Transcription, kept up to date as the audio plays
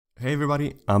Hey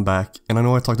everybody, I'm back, and I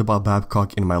know I talked about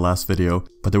Babcock in my last video,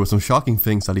 but there were some shocking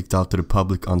things that leaked out to the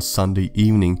public on Sunday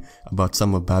evening about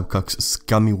some of Babcock's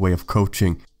scummy way of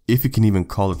coaching, if you can even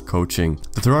call it coaching.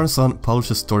 The Toronto Sun published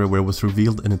a story where it was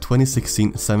revealed in the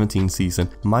 2016-17 season,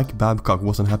 Mike Babcock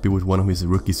wasn't happy with one of his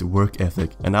rookies' work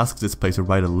ethic and asked his player to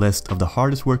write a list of the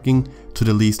hardest working to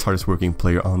the least hardest working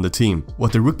player on the team.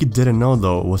 What the rookie didn't know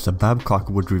though was that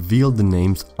Babcock would reveal the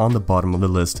names on the bottom of the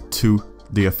list to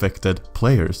the affected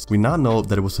players. We now know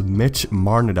that it was Mitch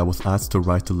Marner that was asked to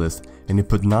write the list, and he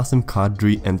put Nazem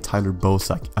Kadri and Tyler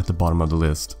Bozak at the bottom of the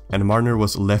list. And Marner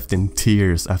was left in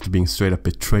tears after being straight up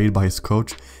betrayed by his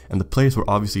coach, and the players were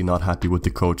obviously not happy with the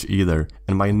coach either.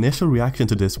 And my initial reaction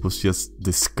to this was just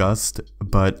disgust,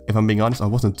 but if I'm being honest, I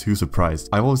wasn't too surprised.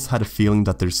 I always had a feeling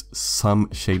that there's some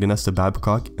shadiness to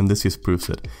Babcock, and this just proves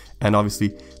it. And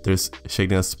obviously there's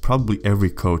shadiness to probably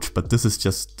every coach, but this is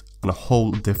just on a whole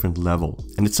different level.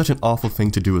 And it's such an awful thing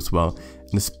to do as well,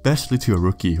 and especially to a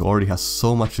rookie who already has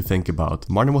so much to think about.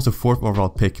 Marner was a 4th overall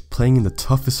pick, playing in the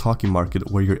toughest hockey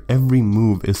market where your every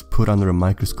move is put under a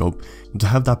microscope. To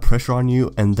have that pressure on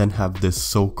you and then have this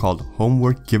so-called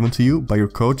homework given to you by your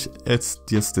coach, it's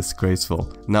just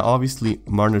disgraceful. Now obviously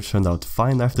Marner turned out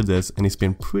fine after this, and he's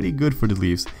been pretty good for the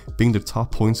Leafs, being the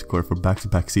top point scorer for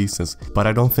back-to-back seasons, but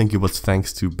I don't think it was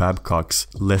thanks to Babcock's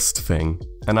list thing.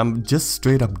 And I'm just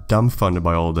straight up dumbfounded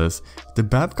by all this. Did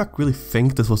Babcock really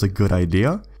think this was a good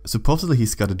idea? Supposedly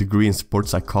he's got a degree in sports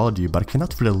psychology, but I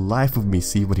cannot for the life of me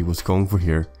see what he was going for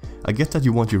here. I get that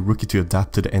you want your rookie to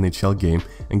adapt to the NHL game,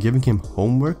 and giving him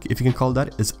homework, if you can call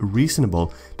that, is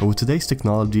reasonable, but with today's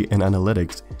technology and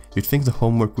analytics, you'd think the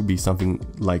homework would be something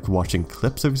like watching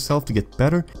clips of yourself to get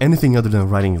better, anything other than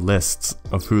writing lists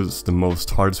of who's the most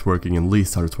hardest working and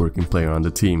least hardest working player on the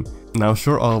team. Now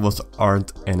sure, all of us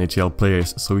aren't NHL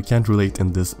players, so we can't relate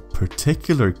in this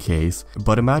particular case,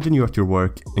 but imagine you're at your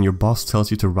work and your boss tells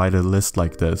you to write a list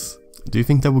like this. Do you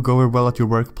think that would go over well at your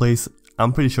workplace?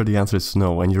 I'm pretty sure the answer is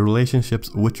no, and your relationships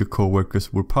with your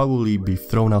coworkers will probably be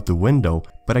thrown out the window.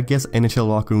 But I guess NHL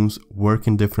locker rooms work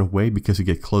in a different way because you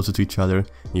get closer to each other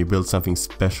and you build something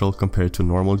special compared to a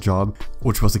normal job,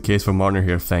 which was the case for Marner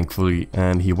here, thankfully.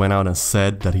 And he went out and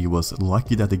said that he was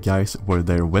lucky that the guys were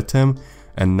there with him,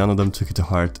 and none of them took it to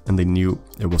heart, and they knew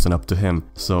it wasn't up to him.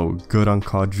 So good on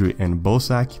Kadri and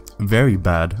Bozak, very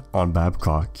bad on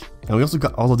Babcock. And we also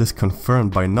got all of this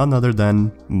confirmed by none other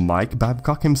than Mike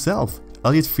Babcock himself.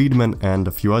 Elliot Friedman and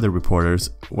a few other reporters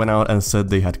went out and said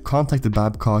they had contacted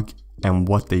Babcock, and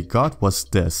what they got was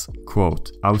this,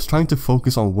 quote, "I was trying to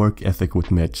focus on work ethic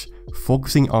with Mitch,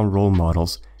 focusing on role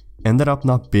models, ended up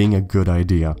not being a good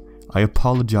idea. I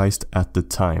apologized at the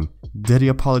time." Did he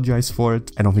apologize for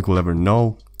it? I don't think we'll ever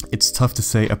know. It's tough to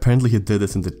say. Apparently he did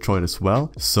this in Detroit as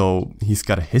well, so he's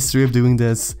got a history of doing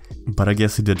this, but I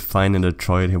guess he did fine in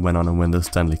Detroit. He went on and win the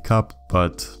Stanley Cup,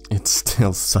 but it's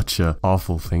still such an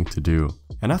awful thing to do.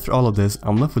 And after all of this,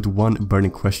 I'm left with one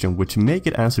burning question which may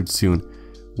get answered soon.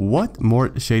 What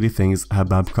more shady things have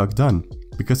Babcock done?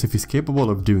 Because if he's capable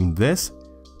of doing this,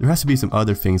 there has to be some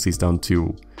other things he's done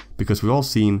too. Because we've all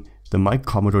seen the Mike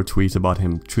Commodore tweets about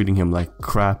him treating him like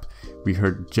crap. We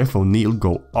heard Jeff O'Neill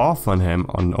go off on him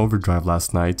on Overdrive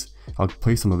last night. I'll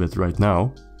play some of it right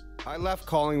now. I left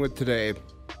Collingwood today.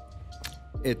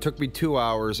 It took me 2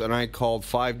 hours, and I called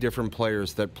 5 different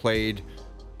players that played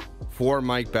for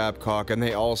Mike Babcock, and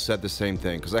they all said the same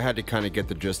thing, because I had to kind of get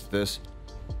the gist of this.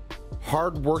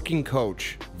 Hard-working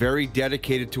coach, very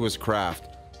dedicated to his craft,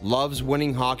 loves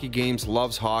winning hockey games,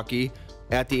 loves hockey.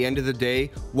 At the end of the day,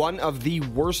 one of the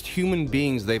worst human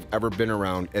beings they've ever been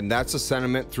around, and that's a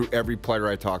sentiment through every player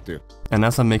I talk to. And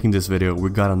as I'm making this video, we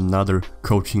got another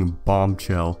coaching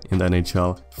bombshell in the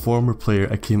NHL. Former player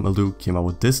Akim Aliu came out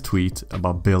with this tweet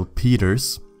about Bill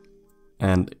Peters,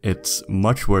 and it's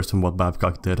much worse than what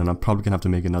Babcock did, and I'm probably gonna have to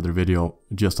make another video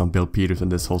just on Bill Peters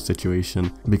and this whole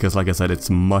situation, because like I said,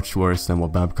 it's much worse than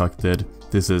what Babcock did.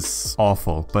 This is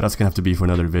awful, but that's gonna have to be for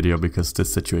another video because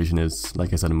this situation is,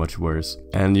 like I said, much worse.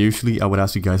 And usually I would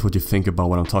ask you guys what you think about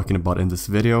what I'm talking about in this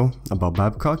video about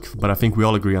Babcock, but I think we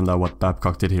all agree on that what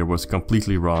Babcock did here was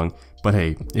completely wrong. But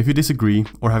hey, if you disagree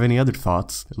or have any other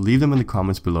thoughts, leave them in the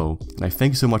comments below. And I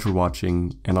thank you so much for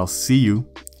watching, and I'll see you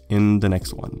in the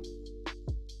next one.